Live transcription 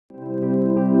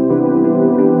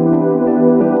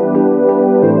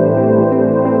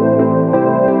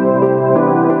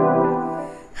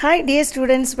Hi dear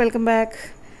students, welcome back.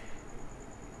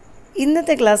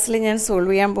 ഇന്നത്തെ ക്ലാസ്സിൽ ഞാൻ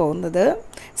സോൾവ് ചെയ്യാൻ പോകുന്നത്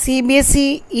CBSE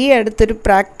ഈ അടുത്തൊരു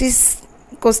പ്രാക്ടീസ്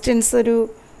ക്വസ്റ്റ്യൻസ് ഒരു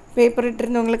പേപ്പർ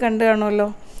ഇട്ടിരുന്ന് നിങ്ങൾ കണ്ടു കാണുമല്ലോ.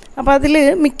 അപ്പോൾ അതിൽ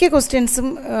മിക്ക ക്വസ്റ്റ്യൻസും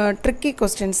ട്രിക്കി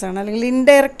ക്വസ്റ്റ്യൻസ് ആണ്, അല്ലെങ്കിൽ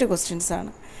ഇൻഡയറക്റ്റ് ക്വസ്റ്റ്യൻസ്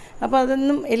ആണ്. അപ്പോൾ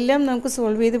അതൊന്നും എല്ലാം നമുക്ക്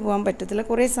സോൾവ് ചെയ്ത് പോകാൻ പറ്റത്തില്ല,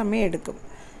 കുറേ സമയം എടുക്കും.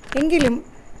 എങ്കിലും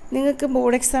നിങ്ങൾക്ക്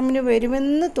ബോർഡ് എക്സാമിന്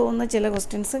വരുമെന്ന് തോന്നുന്ന ചില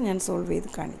ക്വസ്റ്റ്യൻസ് ഞാൻ സോൾവ് ചെയ്ത്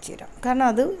കാണിച്ചു തരാം. കാരണം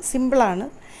അത് സിമ്പിളാണ്,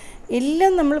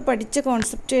 എല്ലാം നമ്മൾ പഠിച്ച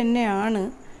കോൺസെപ്റ്റ് തന്നെയാണ്,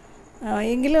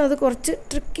 എങ്കിലും അത് കുറച്ച്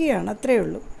ട്രിക്കിയാണ്, അത്രയേ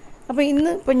ഉള്ളൂ. അപ്പോൾ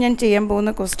ഇപ്പം ഞാൻ ചെയ്യാൻ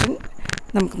പോകുന്ന ക്വസ്റ്റ്യൻ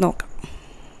നമുക്ക് നോക്കാം.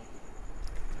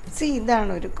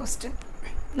 ഇതാണ് ഒരു ക്വസ്റ്റ്യൻ,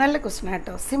 നല്ല ക്വസ്റ്റ്യൻ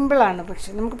ആട്ടോ, സിമ്പിളാണ്,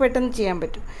 പക്ഷേ നമുക്ക് പെട്ടെന്ന് ചെയ്യാൻ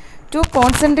പറ്റും. 2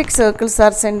 concentric circles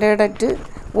are centered at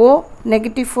O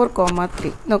 -4,3.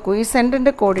 നോക്കൂ, ഈ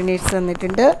സെൻറ്ററിൻ്റെ കോർഡിനേറ്റ്സ്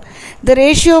തന്നിട്ടുണ്ട്. The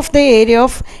ratio of the area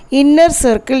of inner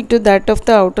circle to that of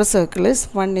the outer circle is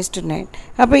 1:9.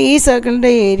 അപ്പോൾ ഈ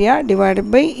സർക്കിളിൻ്റെ ഏരിയ ഡിവൈഡഡ്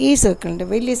ബൈ ഈ സർക്കിളിൻ്റെ,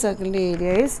 വലിയ സർക്കിളിൻ്റെ ഏരിയ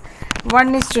ഈസ്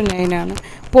 1:9 ആണ്.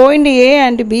 Point A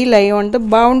and B lie on the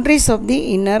boundaries of the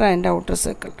inner and outer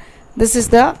circle. This is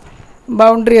the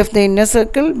boundary of the inner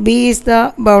circle. B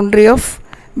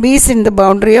is in the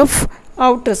boundary of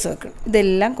outer circle.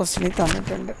 ഇതെല്ലാം ക്വസ്റ്റ്യനിൽ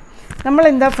തന്നിട്ടുണ്ട്. നമ്മൾ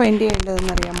എന്താ find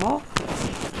ചെയ്യേണ്ടതെന്ന് അറിയാമോ?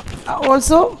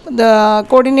 Also the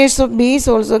coordinates of B is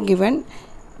also given.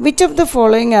 Which of the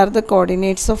following are the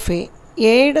coordinates of A?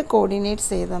 എയുടെ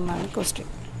coordinates ഏതെന്നാണ് question.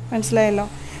 മനസ്സിലായല്ലോ?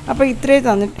 അപ്പോൾ ഇത്രയും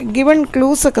തന്നിട്ട് ഗിവൺ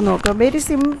ക്ലൂസ് ഒക്കെ നോക്കുക. വെരി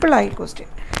സിമ്പിളായി ക്വസ്റ്റ്യൻ.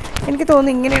 എനിക്ക്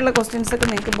തോന്നുന്നു ഇങ്ങനെയുള്ള ക്വസ്റ്റ്യൻസൊക്കെ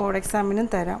നിങ്ങൾക്ക് ബോർഡ് എക്സാമിനും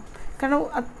തരാം. കാരണം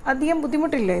അധികം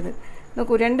ബുദ്ധിമുട്ടില്ല ഇത്.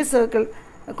 നോക്കൂ, 2 സർക്കിൾ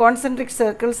കോൺസെൻട്രിക്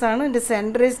സർക്കിൾസ് ആണ്. ഇതിൻ്റെ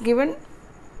സെൻറ്റർ ഈസ് ഗിവൺ.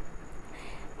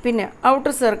 പിന്നെ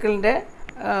ഔട്ടർ സർക്കിളിൻ്റെ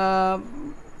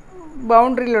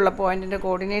ബൗണ്ടറിയിലുള്ള പോയിൻറ്റിൻ്റെ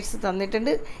കോർഡിനേറ്റ്സ്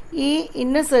തന്നിട്ടുണ്ട്. ഈ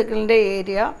ഇന്നർ സർക്കിളിൻ്റെ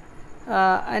ഏരിയ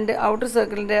ആൻഡ് ഔട്ടർ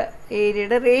സർക്കിളിൻ്റെ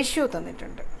ഏരിയയുടെ റേഷ്യോ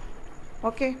തന്നിട്ടുണ്ട്.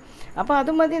 ഓക്കെ, അപ്പോൾ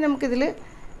അത് മതി നമുക്കിതിൽ.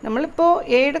 നമ്മളിപ്പോൾ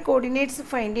എയുടെ കോർഡിനേറ്റ്സ്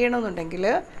ഫൈൻഡ് ചെയ്യണമെന്നുണ്ടെങ്കിൽ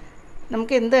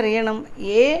നമുക്ക് എന്തറിയണം?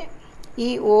 ഈ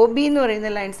OB എന്ന്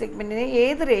പറയുന്ന ലൈൻ സെഗ്മെൻറ്റിനെ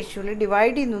ഏത് റേഷ്യോയിൽ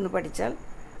ഡിവൈഡ് ചെയ്യുന്നു എന്ന് പഠിച്ചാൽ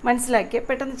മനസ്സിലാക്കിയാൽ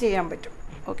പെട്ടെന്ന് ചെയ്യാൻ പറ്റും.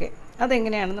 ഓക്കെ,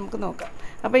 അതെങ്ങനെയാണ് നമുക്ക് നോക്കാം.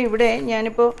 അപ്പോൾ ഇവിടെ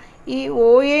ഞാനിപ്പോൾ ഈ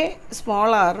OA സ്മോൾ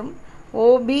ആറും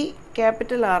OB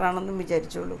ക്യാപിറ്റൽ ആറാണെന്നും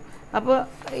വിചാരിച്ചോളൂ. അപ്പോൾ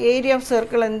ഏരിയ ഓഫ്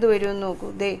സർക്കിൾ എന്ത് വരുമെന്ന് നോക്കൂ.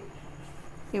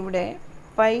 ഇവിടെ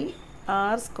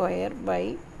πr² ബൈ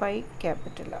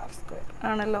πR²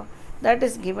 ആണല്ലോ. That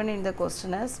is given in the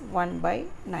question as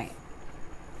 1/9.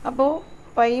 അപ്പോൾ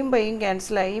പൈയും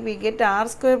ക്യാൻസലായി. We get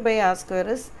R² by R²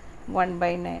 is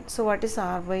 1/9. So what is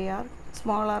R/R?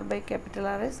 Small R by capital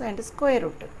R is അതിൻ്റെ square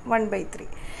root 1/3.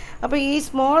 അപ്പോൾ ഈ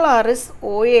small R is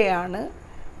OA ആണ്,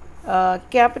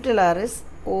 capital R is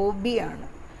OB ആണ്.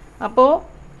 അപ്പോൾ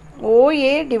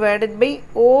OA divided by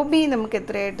OB നമുക്ക്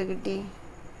എത്രയായിട്ട് കിട്ടി?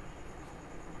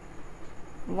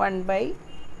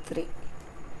 1/3.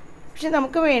 പക്ഷെ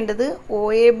നമുക്ക് വേണ്ടത്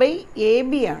OA ബൈ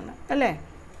AB ആണ്, അല്ലേ?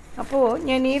 അപ്പോൾ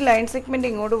ഞാൻ ഈ ലൈൻ സെഗ്മെൻറ്റ്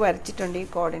ഇങ്ങോട്ട് വരച്ചിട്ടുണ്ട്. ഈ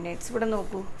കോർഡിനേറ്റ്സ് ഇവിടെ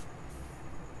നോക്കൂ.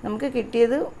 നമുക്ക്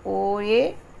കിട്ടിയത് OA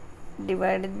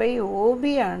ഡിവൈഡഡ് ബൈ OB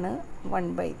ആണ്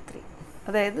 1/3.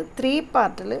 അതായത് 3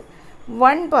 പാർട്ടിൽ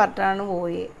 1 പാർട്ടാണ്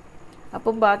OA.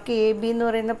 അപ്പോൾ ബാക്കി AB എന്ന്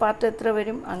പറയുന്ന പാർട്ട് എത്ര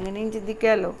വരും? അങ്ങനെയും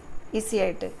ചിന്തിക്കാമല്ലോ, ഈസി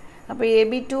ആയിട്ട്. അപ്പോൾ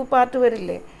AB 2 പാർട്ട്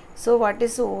വരില്ലേ? So what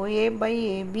is OA by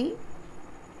AB?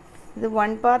 ഇത്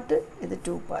 1 പാർട്ട്, ഇത്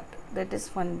 2 പാർട്ട്, ദാറ്റ് ഈസ്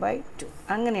 1/2.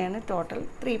 അങ്ങനെയാണ് ടോട്ടൽ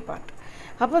 3 പാർട്ട്.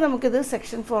 അപ്പോൾ നമുക്കിത്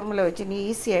സെക്ഷൻ ഫോർമുല വെച്ച് ഇനി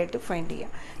ഈസി ആയിട്ട് ഫൈൻഡ്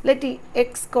ചെയ്യാം. Let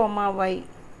x, y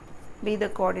B the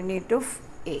coordinate of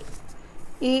A.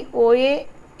 ഈ OA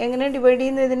എങ്ങനെ ഡിവൈഡ്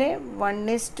ചെയ്യുന്നതിനെ?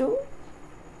 1:2.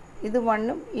 ഇത്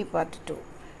 1ഉം ഈ പാർട്ട് 2.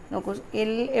 നോക്കൂ,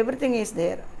 everything is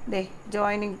there.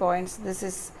 Joining points. This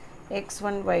is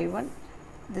x1 y1,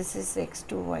 this is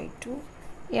x2 y2,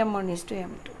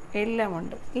 m1:m2 എല്ലാം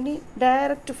ഉണ്ട്. ഇനി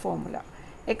direct formula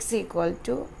x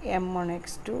 =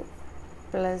 m1x2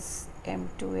 plus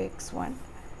m2x1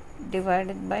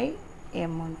 divided by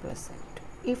m1 plus m2.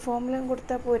 ഈ ഫോർമുലയും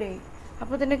കൊടുത്താൽ പോരെ?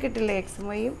 അപ്പോൾ തന്നെ കിട്ടില്ലേ? എക്സും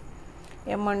വൈയും.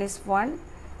 m1 is 1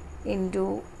 into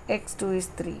x2 is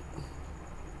 3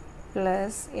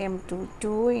 plus m2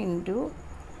 2 into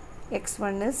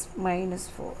x1 is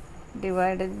 -4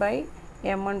 divided by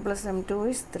m1 plus m2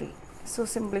 is 3. So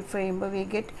simplify, we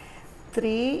get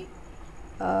 3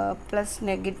 plus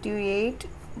 -8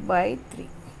 by 3.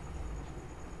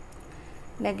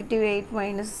 -8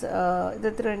 minus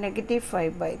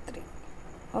 -5/3.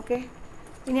 Okay,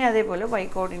 ഇനി അതേപോലെ y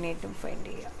കോർഡിനേറ്റും find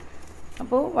ചെയ്യാം.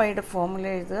 അപ്പോൾ വൈയുടെ ഫോർമുല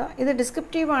എഴുതുക. ഇത്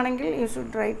ഡിസ്ക്രിപ്റ്റീവ് ആണെങ്കിൽ you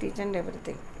should write each and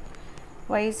everything.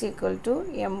 y is equal to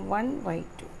m1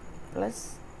 y2 plus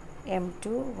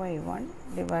m2 y1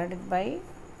 divided by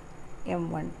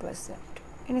m1 plus m2.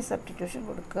 ഇനി substitution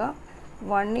കൊടുക്കുക.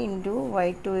 1 into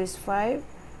y2 is 5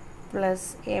 plus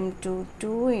m2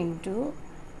 2 into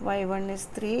y1 is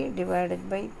 3 divided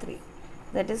by 3.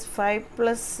 That is 5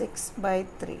 plus 6 by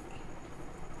 3.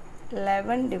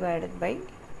 11 divided by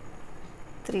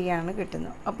 3 ആണ്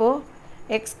കിട്ടുന്നത്. അപ്പോൾ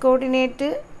X coordinate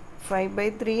 5 by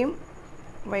 3യും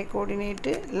y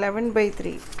coordinate 11 by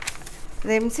 3.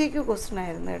 ഇത് MCQ question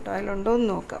ആയിരുന്നു കേട്ടോ. അതിലുണ്ടോ എന്ന്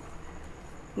നോക്കാം.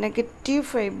 Negative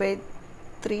 5 by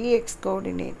 3 X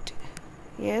coordinate.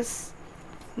 Yes,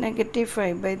 negative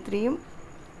 5 by 3യും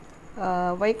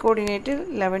y coordinate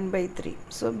 11 by 3.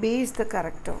 So B is the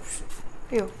correct option.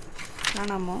 അയ്യോ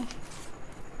കാണാമോ?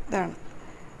 ഇതാണ്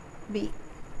ബി.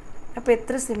 അപ്പോൾ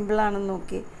എത്ര സിമ്പിളാണെന്ന്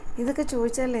നോക്കി. ഇതൊക്കെ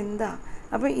ചോദിച്ചാൽ എന്താ?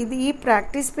 അപ്പോൾ ഈ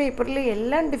പ്രാക്ടീസ് പേപ്പറിൽ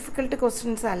എല്ലാം ഡിഫിക്കൽട്ട്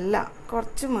ക്വസ്റ്റ്യൻസ് അല്ല,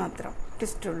 കുറച്ച് മാത്രം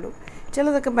ടെസ്റ്റുള്ളൂ.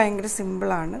 ചിലതൊക്കെ ഭയങ്കര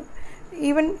സിമ്പിളാണ്,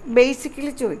 ഈവൻ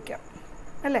ബേസിക്കലി ചോദിക്കാം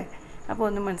അല്ലേ? അപ്പോൾ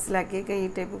ഒന്ന് മനസ്സിലാക്കിയേക്കാം, ഈ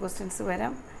ടൈപ്പ് ക്വസ്റ്റ്യൻസ്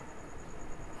വരാം.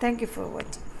 Thank you for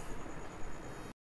watching.